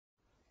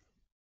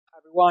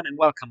Everyone, and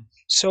welcome.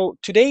 So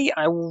today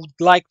I would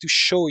like to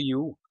show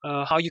you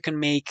how you can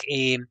make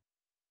a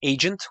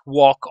agent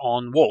walk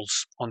on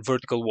walls, on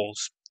vertical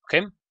walls.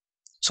 Okay.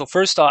 So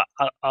first I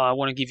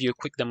want to give you a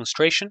quick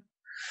demonstration.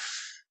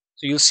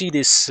 So you'll see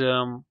this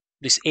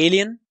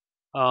alien.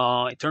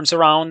 It turns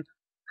around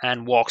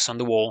and walks on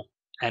the wall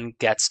and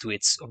gets to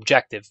its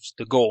objective,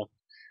 the goal,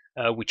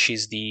 which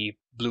is the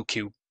blue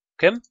cube.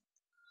 Okay.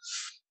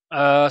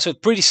 So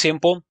pretty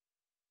simple.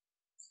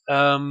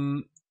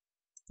 Um,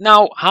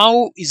 Now,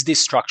 how is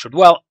this structured?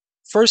 Well,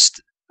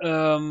 first,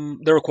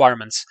 the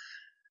requirements.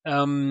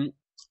 Um,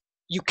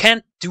 you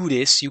can't do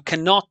this. You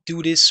cannot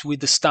do this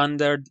with the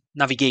standard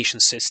navigation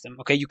system.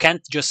 Okay, you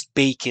can't just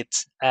bake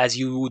it as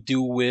you would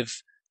do with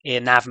a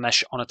nav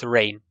mesh on a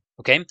terrain.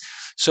 Okay,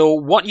 so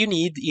what you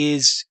need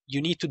is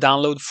you need to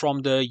download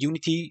from the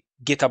Unity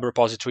GitHub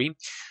repository.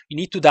 You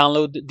need to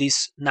download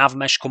these nav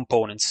mesh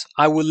components.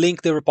 I will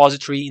link the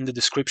repository in the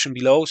description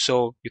below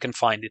so you can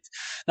find it.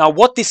 Now,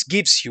 what this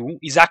gives you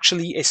is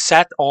actually a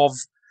set of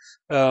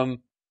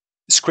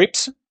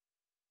scripts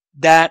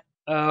that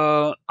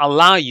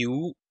allow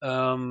you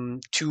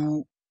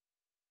to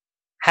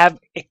have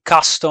a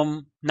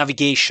custom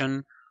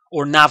navigation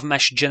or nav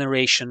mesh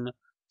generation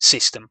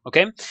system.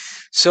 Okay,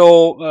 so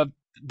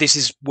this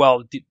is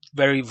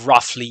very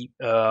roughly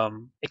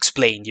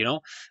explained.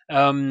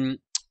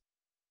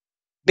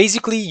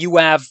 Basically, you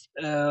have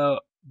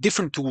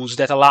different tools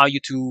that allow you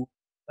to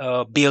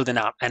build a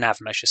nav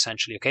mesh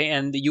essentially. Okay,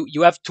 and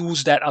you have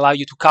tools that allow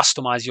you to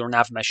customize your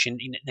nav mesh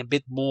in a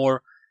bit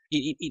more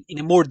in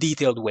a more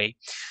detailed way.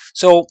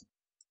 So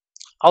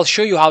I'll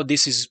show you how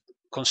this is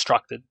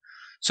constructed.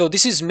 So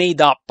this is made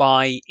up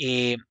by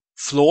a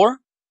floor,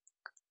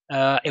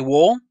 a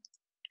wall,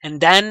 and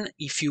then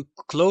if you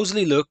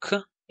closely look,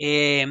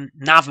 a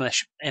nav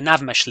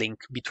mesh link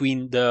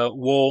between the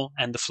wall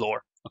and the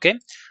floor. Okay,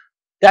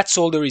 that's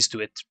all there is to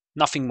it,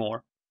 nothing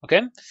more.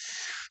 Okay,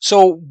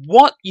 so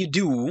what you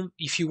do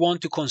if you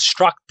want to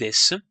construct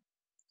this,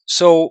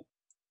 so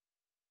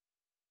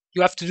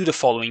you have to do the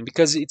following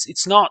because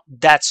it's not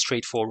that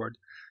straightforward.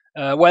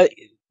 Well,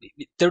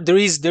 there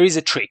is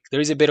a trick.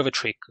 There is a bit of a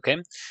trick. Okay,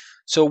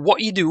 so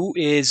what you do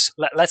is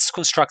let's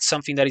construct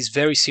something that is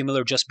very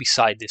similar just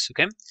beside this.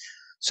 Okay,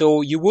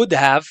 so you would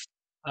have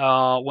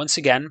once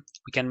again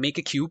we can make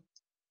a cube.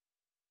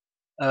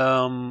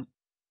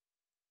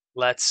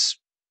 Let's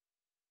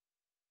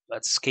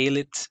scale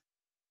it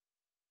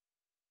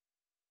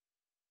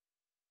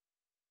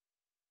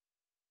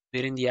a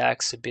bit in the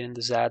X, a bit in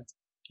the Z,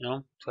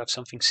 to have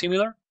something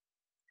similar.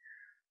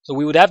 So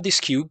we would have this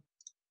cube.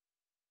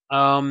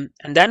 And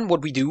then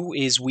what we do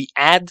is we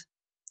add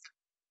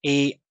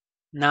a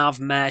nav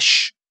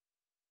mesh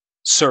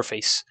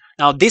surface.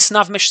 Now this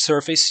nav mesh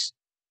surface,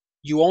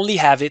 you only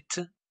have it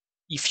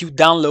if you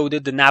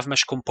downloaded the nav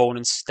mesh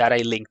components that I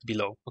linked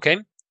below, okay?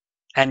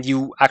 And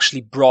you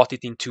actually brought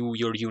it into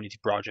your Unity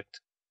project.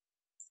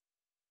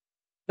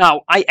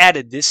 Now I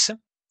added this.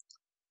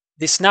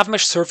 This nav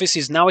mesh surface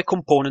is now a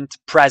component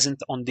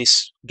present on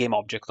this game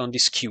object, on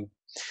this cube.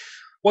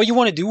 What you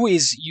want to do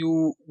is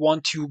you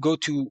want to go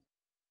to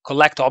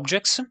collect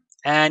objects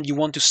and you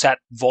want to set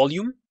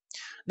volume.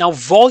 Now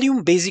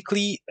volume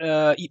basically,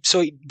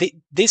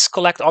 this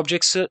collect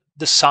objects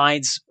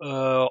decides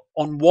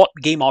on what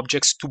game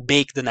objects to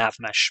bake the nav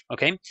mesh.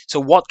 Okay, so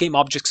what game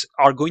objects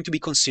are going to be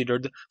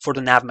considered for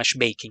the nav mesh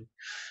baking.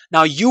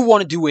 Now you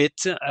want to do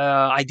it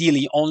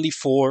ideally only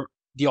for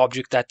the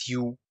object that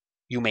you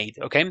made.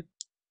 Okay,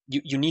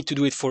 you need to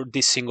do it for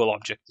this single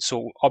object,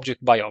 so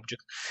object by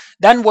object.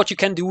 Then what you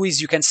can do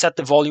is you can set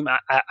the volume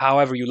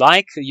however you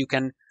like. You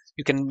can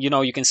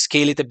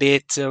scale it a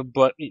bit,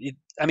 but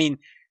I mean,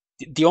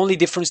 the only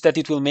difference that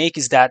it will make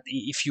is that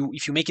if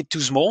you make it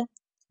too small,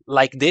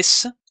 like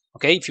this,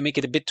 okay, if you make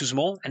it a bit too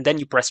small and then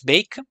you press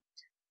bake,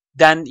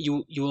 then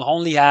you'll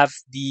only have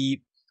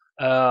the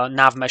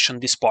nav mesh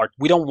on this part.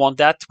 We don't want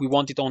that. We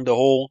want it on the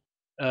whole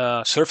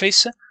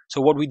surface.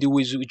 So what we do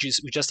is we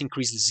just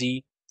increase the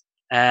Z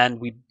and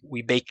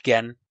we bake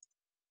again,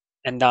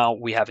 and now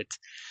we have it.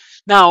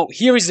 Now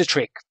here is the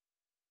trick.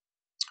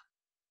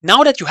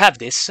 Now that you have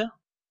this,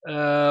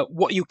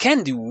 what you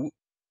can do,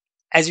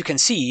 as you can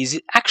see, is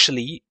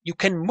actually you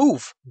can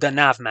move the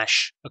nav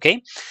mesh.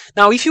 Okay.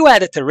 Now if you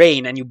add a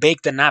terrain and you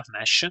bake the nav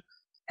mesh,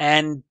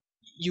 and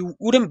you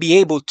wouldn't be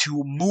able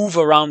to move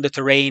around the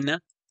terrain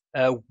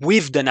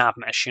with the nav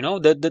mesh,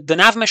 the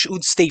nav mesh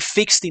would stay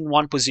fixed in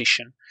one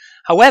position.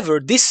 However,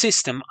 this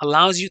system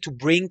allows you to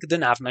bring the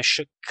nav mesh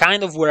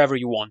kind of wherever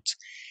you want.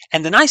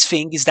 And the nice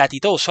thing is that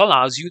it also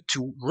allows you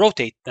to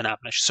rotate the nav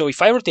mesh. So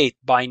if I rotate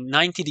by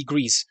 90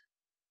 degrees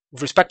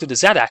with respect to the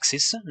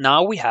Z-axis,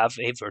 now we have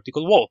a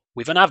vertical wall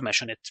with a nav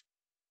mesh on it.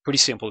 Pretty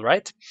simple,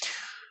 right?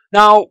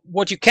 Now,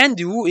 what you can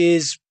do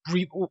is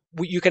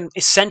you can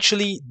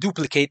essentially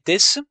duplicate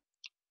this,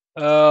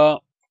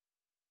 put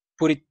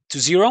it to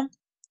 0.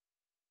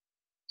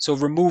 So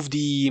remove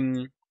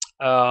the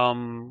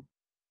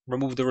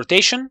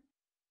rotation.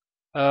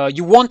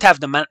 You won't have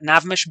the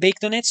nav mesh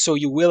baked on it, so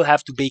you will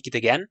have to bake it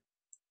again.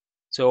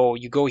 So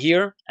you go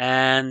here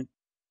and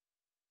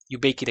you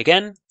bake it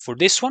again for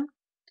this one.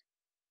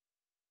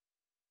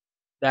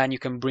 Then you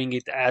can bring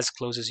it as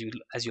close as you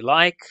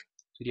like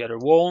to the other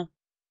wall.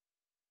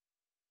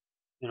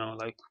 You know,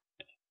 like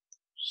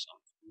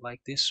something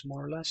like this,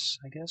 more or less,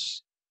 I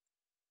guess.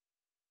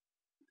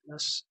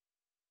 Yes.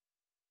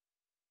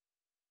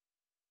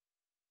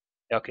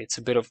 Okay, it's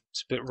a bit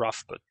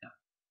rough, but yeah,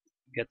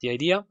 you get the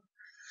idea.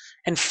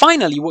 And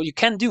finally, what you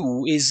can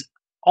do is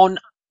on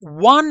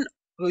one,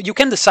 you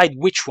can decide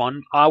which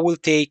one. I will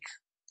take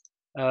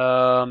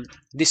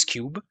this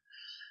cube.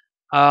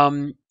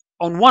 On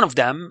one of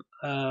them,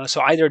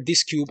 so either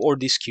this cube or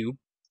this cube,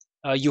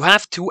 you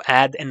have to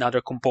add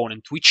another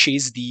component, which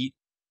is the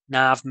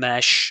nav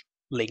mesh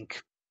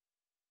link.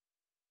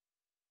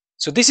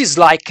 So this is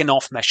like an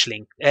off mesh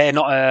link.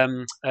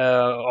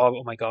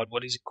 Oh my god,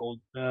 what is it called?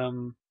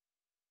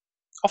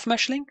 Off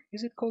mesh link?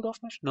 Is it called off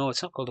mesh? No,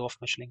 it's not called off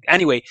mesh link.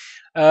 Anyway,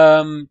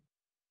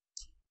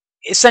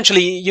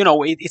 essentially, you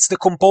know, it's the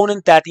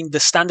component that in the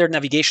standard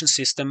navigation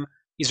system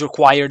is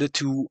required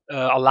to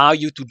allow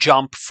you to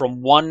jump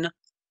from one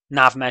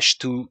nav mesh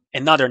to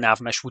another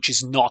nav mesh, which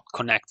is not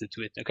connected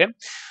to it. Okay.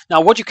 Now,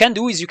 what you can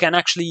do is you can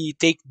actually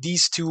take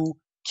these two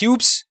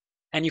cubes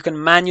and you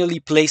can manually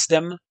place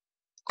them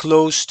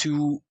close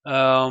to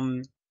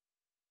the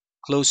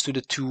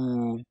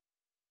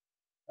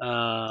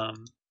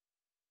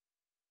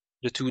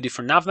two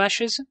different nav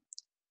meshes.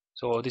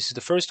 So this is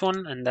the first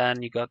one, and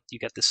then you get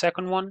the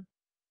second one.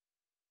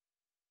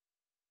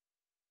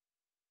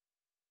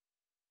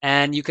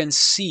 And you can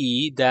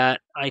see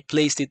that I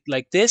placed it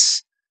like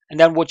this. And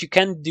then what you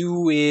can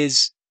do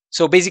is,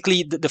 so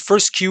basically the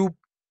first cube,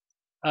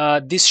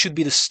 this should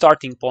be the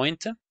starting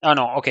point. Oh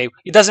no, okay,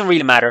 it doesn't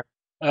really matter.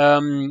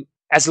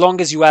 As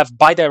long as you have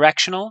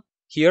bidirectional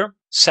here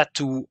set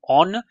to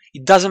on,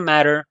 it doesn't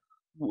matter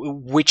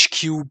which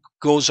cube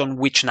goes on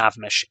which nav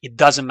mesh. It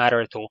doesn't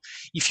matter at all.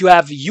 If you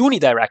have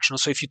unidirectional,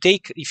 so if you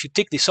take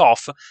this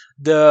off,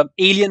 the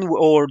alien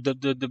or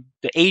the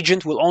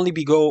agent will only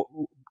be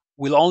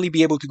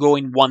able to go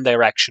in one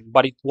direction,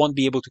 but it won't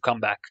be able to come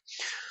back.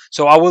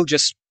 So I will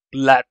just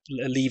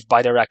leave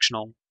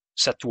bidirectional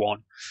set to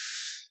on.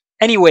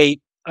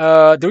 Anyway,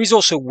 there is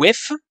also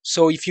width.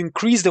 So if you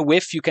increase the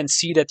width, you can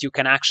see that you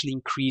can actually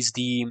increase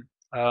the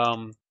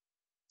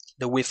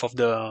width of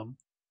the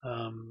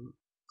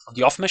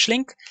off mesh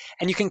link,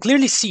 and you can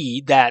clearly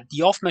see that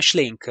the off mesh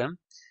link,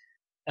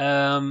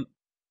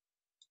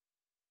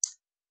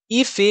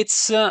 if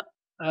it's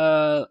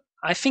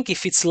I think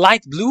if it's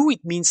light blue,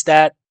 it means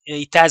that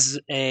it has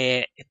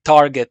a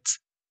target.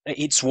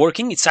 It's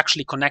working. It's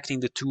actually connecting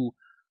the two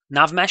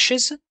nav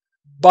meshes.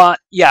 But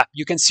yeah,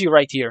 you can see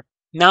right here.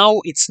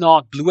 Now it's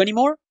not blue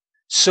anymore,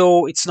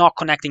 so it's not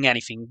connecting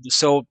anything.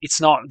 So it's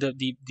not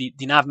the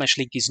nav mesh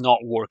link is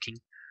not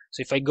working.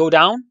 So if I go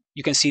down,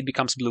 you can see it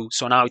becomes blue.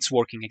 So now it's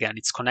working again.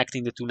 It's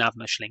connecting the two nav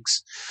mesh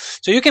links.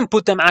 So you can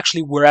put them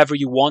actually wherever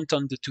you want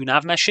on the two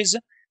nav meshes.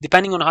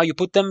 Depending on how you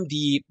put them,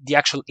 the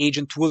actual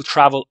agent will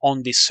travel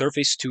on this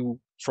surface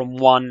from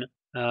one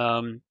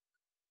nav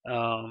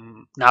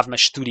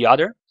mesh to the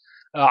other.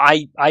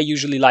 I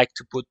usually like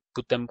to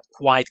put them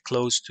quite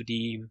close to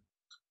the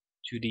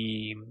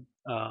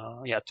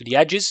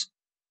edges,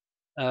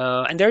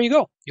 and there you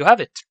go. You have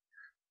it.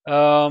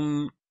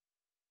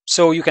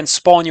 So you can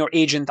spawn your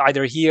agent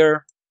either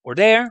here or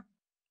there,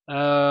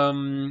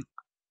 and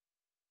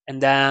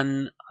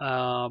then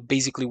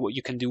basically what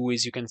you can do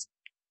is you can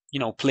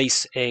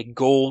place a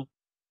goal,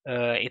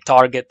 a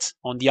target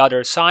on the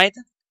other side,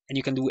 and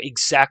you can do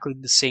exactly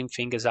the same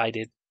thing as I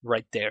did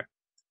right there.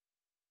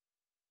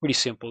 Pretty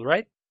simple,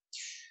 right?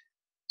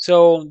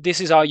 So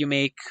this is how you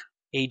make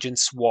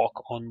agents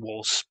walk on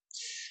walls.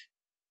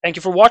 Thank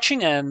you for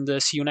watching,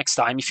 and see you next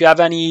time. If you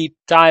have any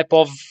type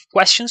of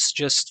questions,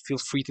 just feel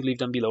free to leave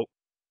them below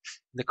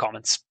in the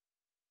comments.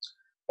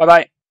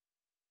 Bye-bye.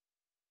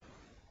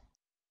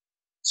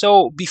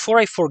 So before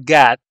I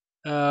forget,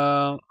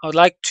 I would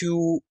like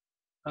to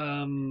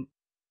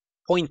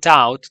point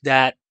out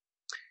that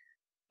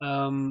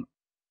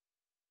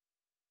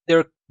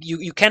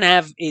you can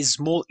have a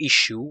small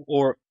issue,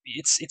 or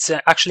it's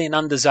actually an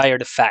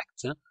undesired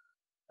effect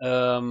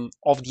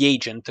of the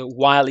agent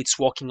while it's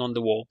walking on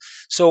the wall.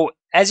 So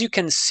as you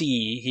can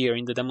see here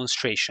in the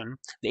demonstration,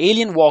 the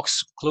alien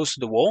walks close to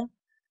the wall,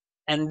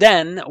 and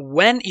then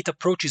when it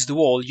approaches the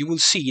wall, you will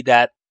see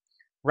that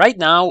right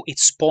now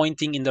it's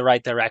pointing in the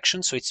right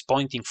direction, so it's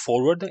pointing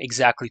forward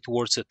exactly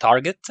towards the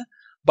target.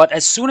 But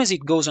as soon as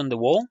it goes on the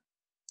wall,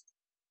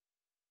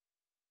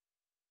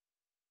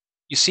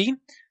 you see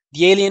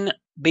the alien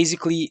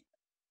basically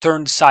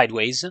turned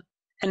sideways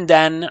and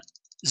then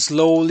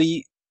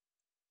slowly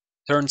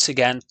turns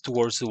again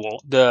towards the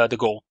wall, the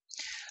goal.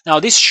 Now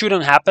this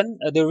shouldn't happen.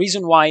 The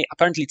reason why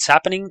apparently it's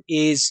happening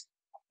is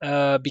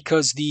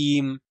because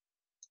the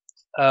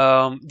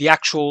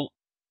actual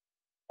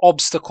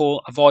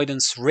obstacle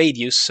avoidance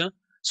radius,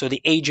 so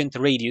the agent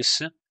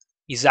radius,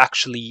 is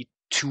actually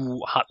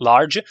too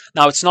large.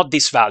 Now it's not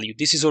this value.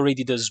 This is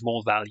already the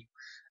small value.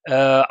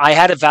 I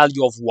had a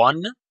value of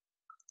 1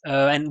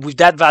 and with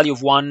that value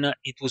of 1,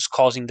 it was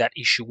causing that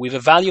issue. With a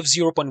value of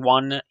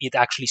 0.1, it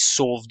actually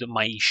solved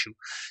my issue.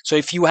 So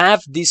if you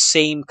have this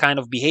same kind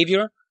of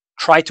behavior,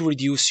 try to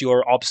reduce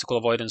your obstacle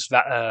avoidance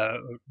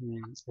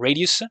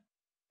radius,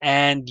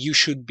 and you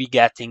should be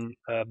getting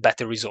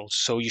better results.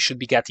 So you should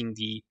be getting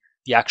the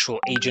actual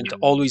agent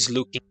always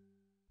looking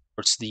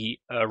towards the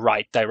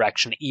right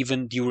direction,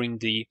 even during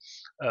the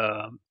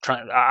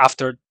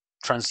after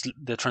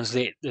the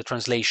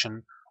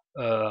translation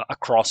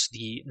across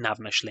the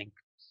NavMesh link.